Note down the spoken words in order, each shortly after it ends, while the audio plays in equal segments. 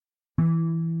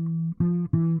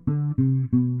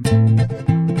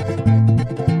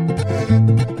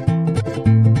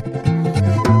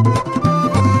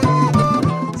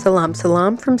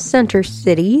Salam from Center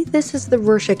City. This is the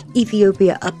Rorshok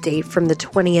Ethiopia update from the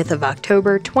 20th of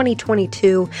October,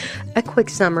 2022. A quick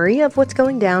summary of what's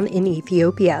going down in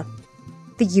Ethiopia.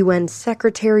 The UN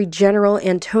Secretary General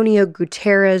Antonio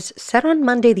Guterres said on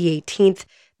Monday the 18th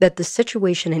that the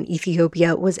situation in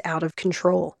Ethiopia was out of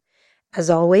control. As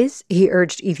always, he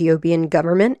urged Ethiopian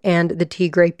government and the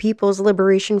Tigray People's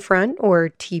Liberation Front, or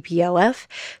TPLF,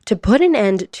 to put an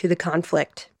end to the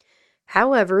conflict.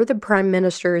 However, the Prime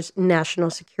Minister's National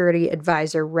Security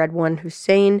Advisor, Redwan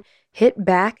Hussein, hit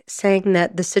back, saying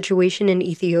that the situation in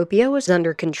Ethiopia was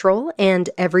under control and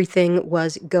everything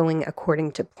was going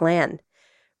according to plan.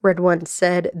 Redwan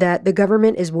said that the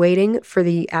government is waiting for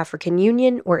the African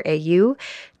Union, or AU,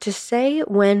 to say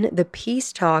when the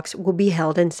peace talks will be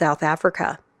held in South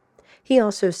Africa. He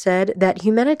also said that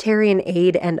humanitarian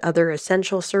aid and other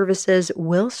essential services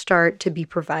will start to be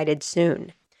provided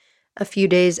soon. A few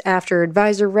days after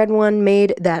Advisor Redwan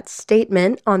made that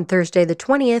statement, on Thursday the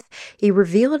 20th, he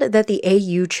revealed that the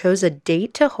AU chose a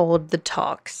date to hold the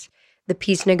talks. The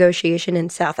peace negotiation in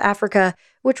South Africa,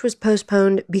 which was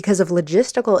postponed because of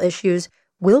logistical issues,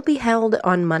 will be held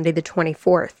on Monday the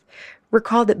 24th.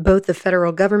 Recall that both the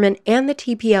federal government and the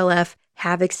TPLF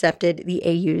have accepted the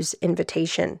AU's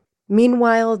invitation.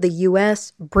 Meanwhile, the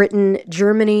US, Britain,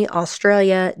 Germany,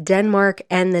 Australia, Denmark,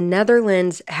 and the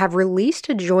Netherlands have released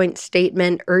a joint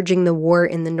statement urging the war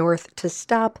in the north to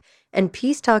stop and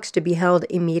peace talks to be held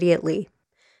immediately.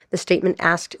 The statement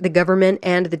asked the government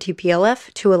and the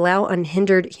TPLF to allow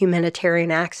unhindered humanitarian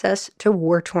access to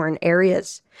war-torn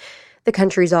areas. The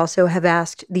countries also have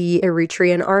asked the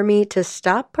Eritrean army to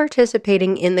stop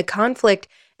participating in the conflict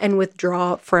and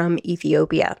withdraw from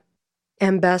Ethiopia.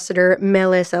 Ambassador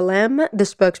Meles Alem, the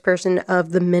spokesperson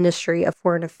of the Ministry of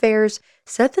Foreign Affairs,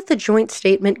 said that the joint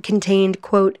statement contained,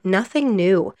 quote, nothing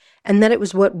new, and that it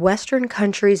was what Western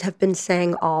countries have been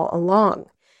saying all along.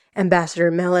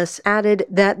 Ambassador Meles added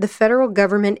that the federal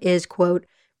government is, quote,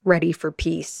 ready for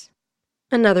peace.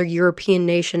 Another European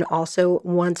nation also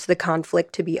wants the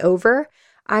conflict to be over.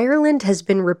 Ireland has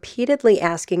been repeatedly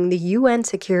asking the UN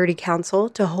Security Council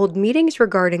to hold meetings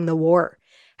regarding the war.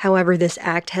 However, this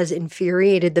act has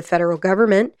infuriated the federal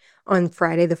government. On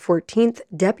Friday the 14th,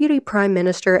 Deputy Prime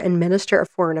Minister and Minister of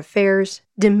Foreign Affairs,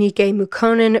 Demike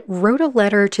Mukonnen, wrote a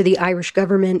letter to the Irish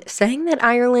government saying that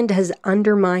Ireland has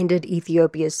undermined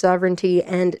Ethiopia's sovereignty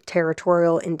and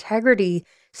territorial integrity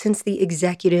since the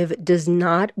executive does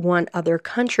not want other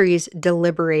countries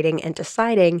deliberating and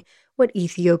deciding what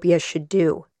Ethiopia should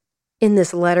do. In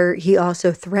this letter, he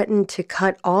also threatened to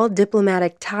cut all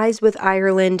diplomatic ties with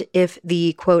Ireland if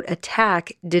the, quote,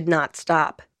 attack did not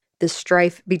stop. The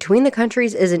strife between the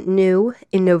countries isn't new.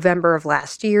 In November of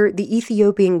last year, the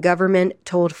Ethiopian government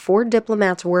told 4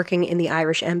 diplomats working in the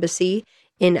Irish embassy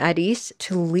in Addis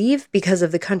to leave because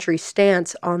of the country's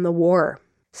stance on the war.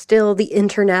 Still, the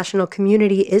international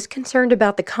community is concerned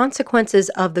about the consequences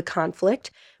of the conflict.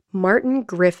 Martin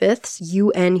Griffiths,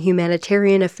 UN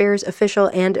Humanitarian Affairs Official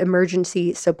and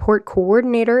Emergency Support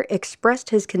Coordinator, expressed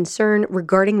his concern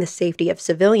regarding the safety of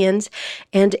civilians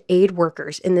and aid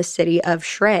workers in the city of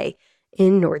Shire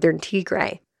in northern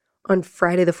Tigray. On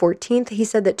Friday the 14th, he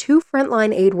said that 2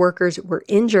 frontline aid workers were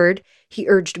injured. He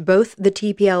urged both the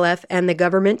TPLF and the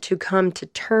government to come to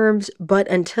terms, but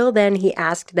until then, he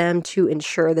asked them to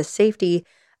ensure the safety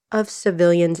of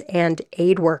civilians and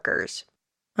aid workers.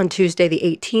 On Tuesday the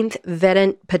 18th,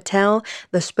 Vedant Patel,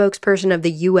 the spokesperson of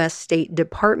the U.S. State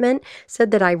Department,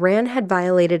 said that Iran had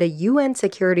violated a UN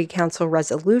Security Council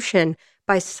resolution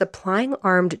by supplying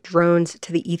armed drones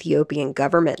to the Ethiopian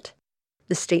government.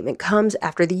 The statement comes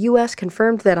after the U.S.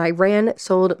 confirmed that Iran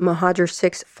sold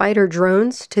Mohajer-6 fighter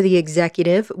drones to the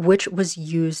executive, which was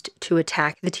used to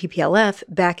attack the TPLF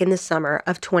back in the summer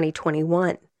of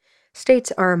 2021.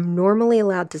 States are normally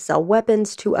allowed to sell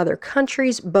weapons to other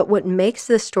countries, but what makes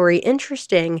this story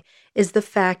interesting is the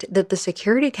fact that the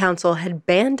Security Council had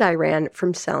banned Iran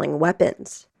from selling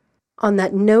weapons. On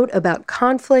that note about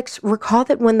conflicts, recall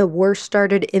that when the war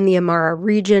started in the Amhara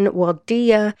region,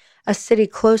 Waldia, a city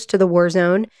close to the war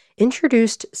zone,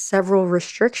 introduced several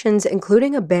restrictions,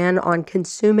 including a ban on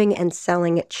consuming and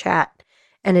selling chat,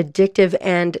 an addictive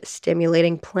and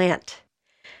stimulating plant.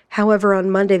 However, on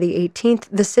Monday the 18th,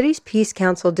 the city's Peace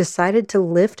Council decided to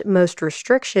lift most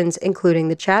restrictions, including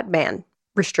the chat ban.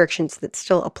 Restrictions that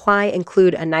still apply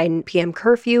include a 9 p.m.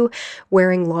 curfew,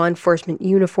 wearing law enforcement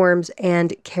uniforms,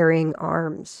 and carrying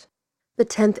arms. The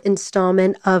 10th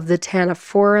installment of the Tana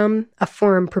Forum, a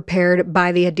forum prepared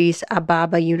by the Addis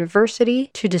Ababa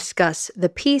University to discuss the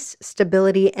peace,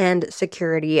 stability, and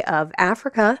security of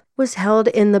Africa, was held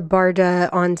in the Barda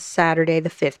on Saturday the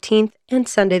 15th and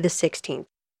Sunday the 16th.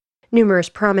 Numerous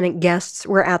prominent guests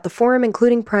were at the forum,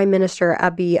 including Prime Minister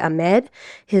Abiy Ahmed,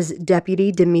 his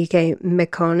deputy Demike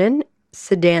Mekonnen,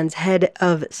 Sudan's head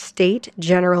of state,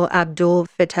 General Abdul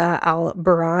Fattah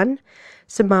al-Burhan,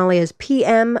 Somalia's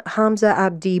PM Hamza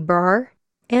Abdi Barre,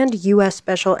 and U.S.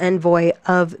 Special Envoy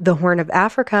of the Horn of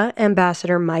Africa,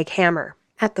 Ambassador Mike Hammer.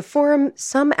 At the forum,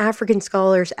 some African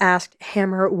scholars asked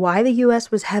Hammer why the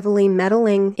U.S. was heavily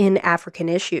meddling in African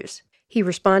issues. He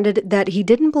responded that he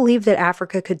didn't believe that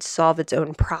Africa could solve its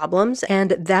own problems,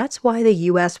 and that's why the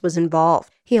U.S. was involved.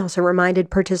 He also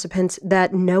reminded participants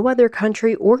that no other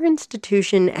country or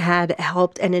institution had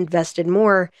helped and invested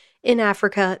more in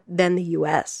Africa than the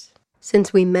U.S.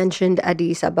 Since we mentioned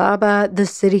Addis Ababa, the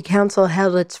city council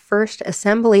held its first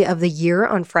assembly of the year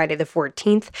on Friday the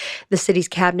 14th. The city's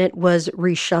cabinet was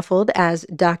reshuffled as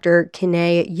Dr.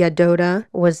 Kine Yadoda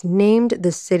was named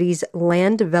the city's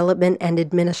Land Development and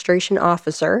Administration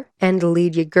Officer, and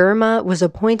Lydia Girma was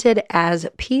appointed as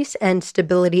Peace and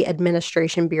Stability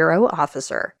Administration Bureau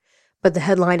Officer. But the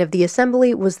headline of the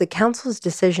assembly was the council's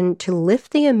decision to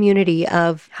lift the immunity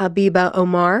of Habiba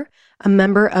Omar, a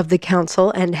member of the council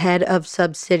and head of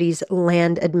Sub-City's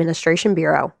Land Administration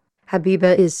Bureau.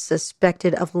 Habiba is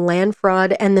suspected of land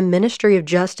fraud, and the Ministry of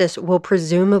Justice will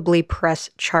presumably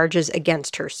press charges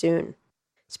against her soon.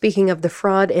 Speaking of the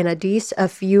fraud in Addis, a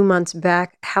few months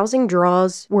back, housing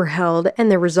draws were held and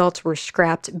their results were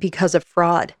scrapped because of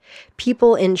fraud.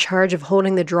 People in charge of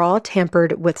holding the draw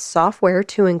tampered with software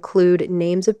to include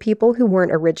names of people who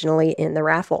weren't originally in the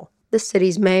raffle. The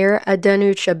city's mayor,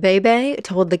 Adenu Chabebe,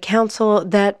 told the council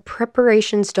that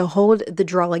preparations to hold the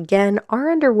draw again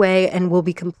are underway and will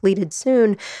be completed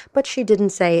soon, but she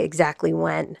didn't say exactly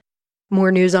when. More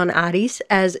news on Addis,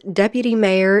 as Deputy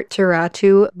Mayor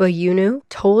Turatu Bayunu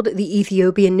told the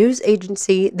Ethiopian news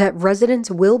agency that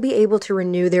residents will be able to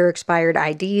renew their expired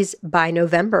IDs by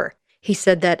November. He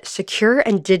said that secure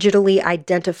and digitally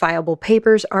identifiable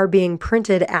papers are being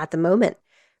printed at the moment.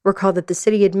 Recall that the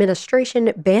city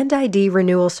administration banned ID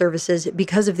renewal services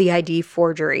because of the ID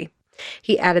forgery.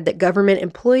 He added that government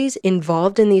employees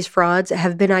involved in these frauds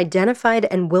have been identified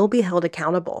and will be held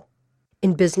accountable.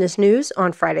 In business news,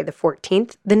 on Friday the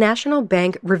 14th, the National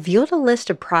Bank revealed a list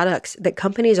of products that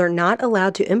companies are not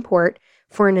allowed to import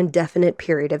for an indefinite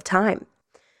period of time.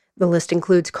 The list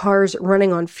includes cars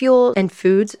running on fuel and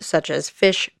foods such as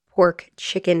fish, pork,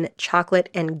 chicken, chocolate,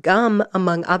 and gum,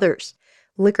 among others.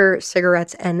 Liquor,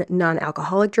 cigarettes, and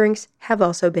non-alcoholic drinks have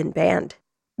also been banned.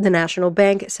 The National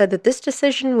Bank said that this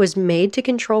decision was made to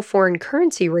control foreign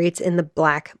currency rates in the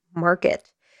black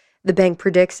market. The bank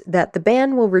predicts that the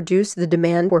ban will reduce the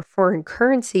demand for foreign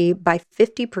currency by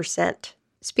 50%.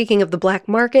 Speaking of the black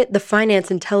market, the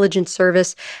Finance Intelligence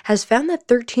Service has found that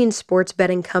 13 sports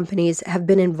betting companies have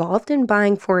been involved in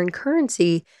buying foreign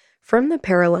currency from the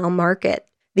parallel market.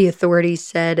 The authorities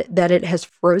said that it has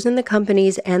frozen the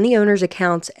companies and the owners'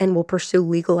 accounts and will pursue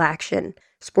legal action.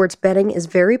 Sports betting is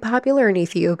very popular in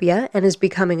Ethiopia and is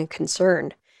becoming a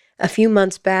concern. A few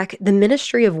months back, the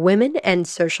Ministry of Women and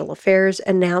Social Affairs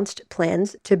announced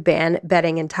plans to ban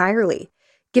betting entirely.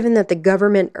 Given that the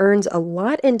government earns a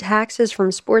lot in taxes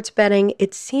from sports betting,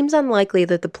 it seems unlikely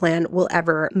that the plan will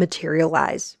ever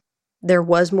materialize. There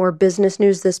was more business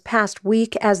news this past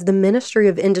week as the Ministry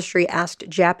of Industry asked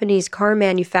Japanese car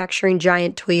manufacturing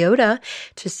giant Toyota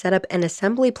to set up an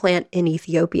assembly plant in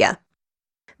Ethiopia.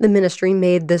 The ministry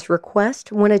made this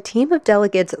request when a team of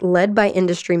delegates led by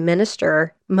Industry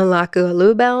Minister Malaku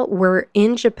Alubel were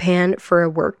in Japan for a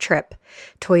work trip.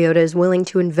 Toyota is willing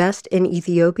to invest in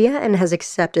Ethiopia and has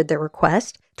accepted the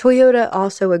request. Toyota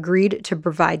also agreed to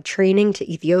provide training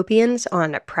to Ethiopians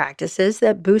on practices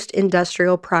that boost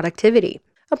industrial productivity.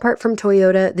 Apart from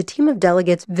Toyota, the team of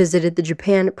delegates visited the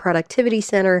Japan Productivity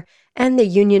Center and the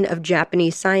Union of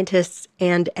Japanese Scientists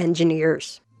and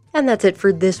Engineers. And that's it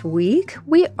for this week.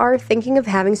 We are thinking of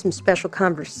having some special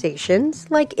conversations,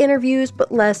 like interviews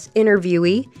but less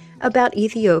interviewee, about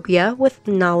Ethiopia with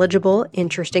knowledgeable,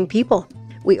 interesting people.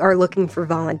 We are looking for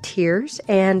volunteers,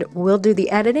 and we'll do the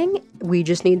editing. We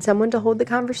just need someone to hold the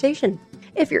conversation.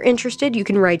 If you're interested, you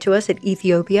can write to us at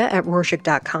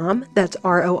ethiopia@rorschach.com. That's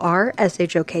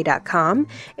RORSHOK.com.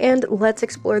 And let's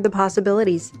explore the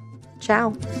possibilities.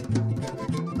 Ciao.